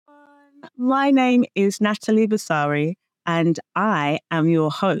My name is Natalie Basari, and I am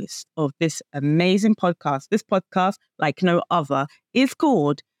your host of this amazing podcast. This podcast, like no other, is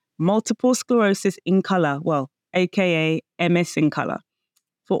called Multiple Sclerosis in Color, aka MS in Color.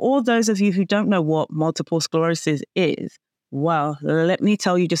 For all those of you who don't know what multiple sclerosis is, let me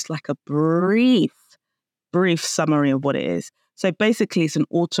tell you just like a brief summary of what it is. So basically, it's an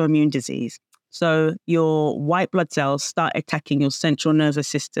autoimmune disease. So your white blood cells start attacking your central nervous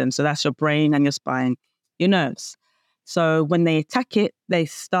system. So that's your brain and your spine, your nerves. So when they attack it, they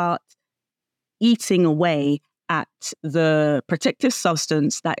start eating away at the protective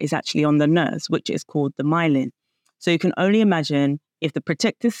substance that is actually on the nerves, which is called the myelin. So you can only imagine if the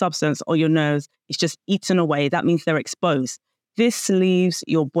protective substance or your nerves is just eaten away, that means they're exposed. This leaves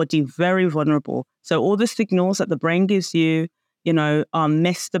your body very vulnerable. So all the signals that the brain gives you, are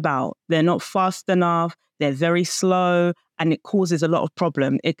messed about. They're not fast enough. They're very slow, and it causes a lot of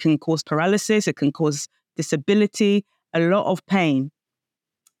problem. It can cause paralysis. It can cause disability, a lot of pain,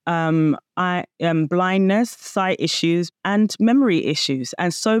 blindness, sight issues, and memory issues,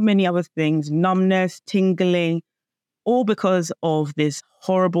 and so many other things, numbness, tingling, all because of this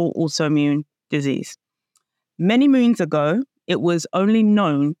horrible autoimmune disease. Many moons ago, it was only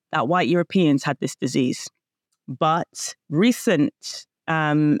known that white Europeans had this disease. But recent,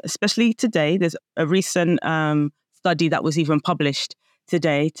 especially today, there's a recent study that was even published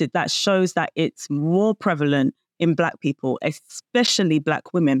today that shows that it's more prevalent in Black people, especially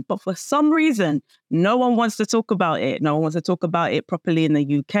Black women. But for some reason, no one wants to talk about it. No one wants to talk about it properly in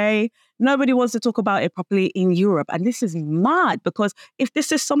the UK. Nobody wants to talk about it properly in Europe. And this is mad, because if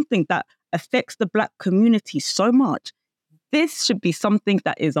this is something that affects the Black community so much, this should be something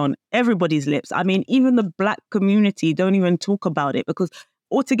that is on everybody's lips. I mean, even the Black community don't even talk about it, because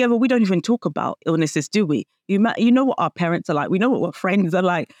altogether, we don't even talk about illnesses, do we? You know what our parents are like. We know what our friends are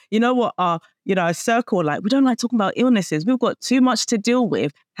like. You know what our circle are like. We don't like talking about illnesses. We've got too much to deal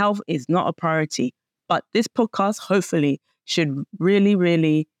with. Health is not a priority. But this podcast, hopefully, should really,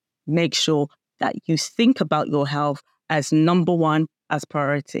 really make sure that you think about your health as number one, as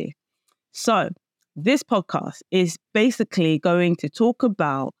priority. So this podcast is basically going to talk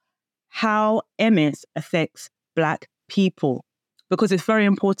about how MS affects Black people, because it's very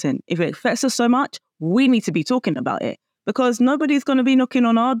important. If it affects us so much, we need to be talking about it, because nobody's going to be knocking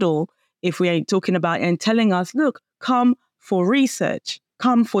on our door if we ain't talking about it and telling us, look, come for research,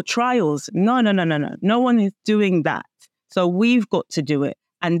 come for trials. No. No one is doing that. So we've got to do it.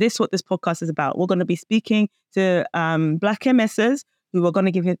 And this is what this podcast is about. We're going to be speaking to Black MSers who are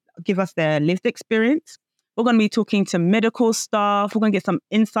going to give us their lived experience. We're going to be talking to medical staff. We're going to get some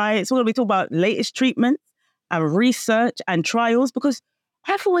insights. We're going to be talking about latest treatments and research and trials, because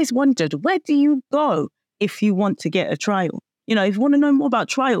I've always wondered, where do you go if you want to get a trial? If you want to know more about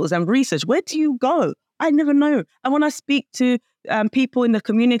trials and research, where do you go? I never know. And when I speak to people in the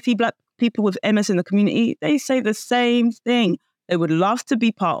community, Black people with MS in the community, they say the same thing. They would love to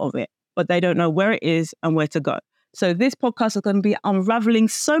be part of it, but they don't know where it is and where to go. So this podcast is going to be unraveling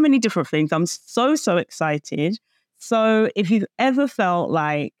so many different things. I'm so excited. So if you've ever felt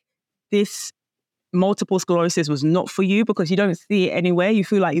like this multiple sclerosis was not for you because you don't see it anywhere, you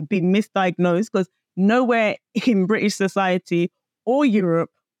feel like you've been misdiagnosed, because nowhere in British society or Europe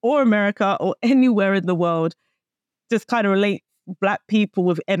or America or anywhere in the world just kind of relate Black people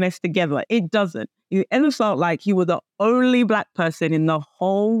with MS together. It doesn't. You ever felt like you were the only Black person in the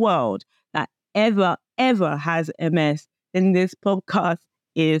whole world that ever has MS, then this podcast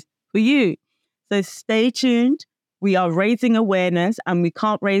is for you. So stay tuned. We are raising awareness, and we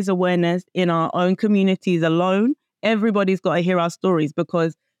can't raise awareness in our own communities alone. Everybody's got to hear our stories,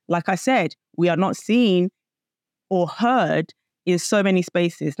 because, like I said, we are not seen or heard in so many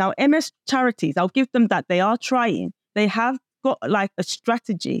spaces. Now, MS charities, I'll give them that. They are trying. They have got like a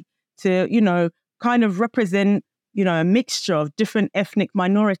strategy to, kind of represent, a mixture of different ethnic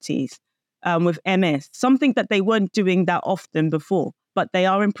minorities with MS, something that they weren't doing that often before, but they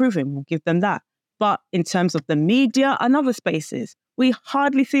are improving. We'll give them that. But in terms of the media and other spaces, we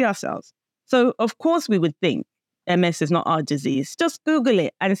hardly see ourselves. So of course we would think MS is not our disease. Just Google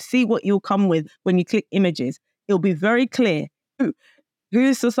it and see what you'll come with when you click images. It'll be very clear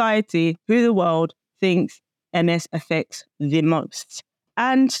who society, who the world thinks MS affects the most.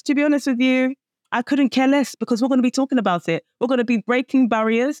 And to be honest with you, I couldn't care less, because we're going to be talking about it. We're going to be breaking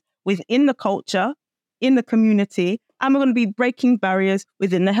barriers within the culture, in the community, and we're going to be breaking barriers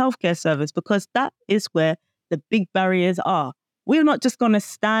within the healthcare service, because that is where the big barriers are. We're not just going to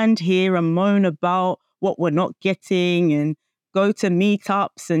stand here and moan about what we're not getting and go to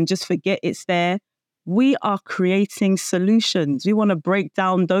meetups and just forget it's there. We are creating solutions. We want to break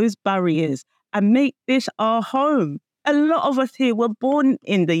down those barriers and make this our home. A lot of us here were born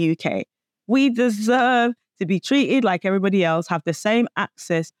in the UK. We deserve to be treated like everybody else, have the same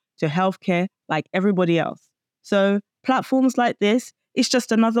access to healthcare like everybody else. So platforms like this, it's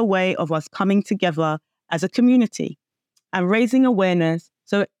just another way of us coming together as a community and raising awareness.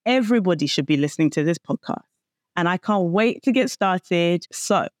 So everybody should be listening to this podcast. And I can't wait to get started.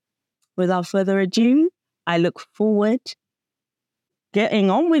 So without further ado, I look forward getting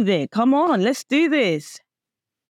on with it. Come on, let's do this.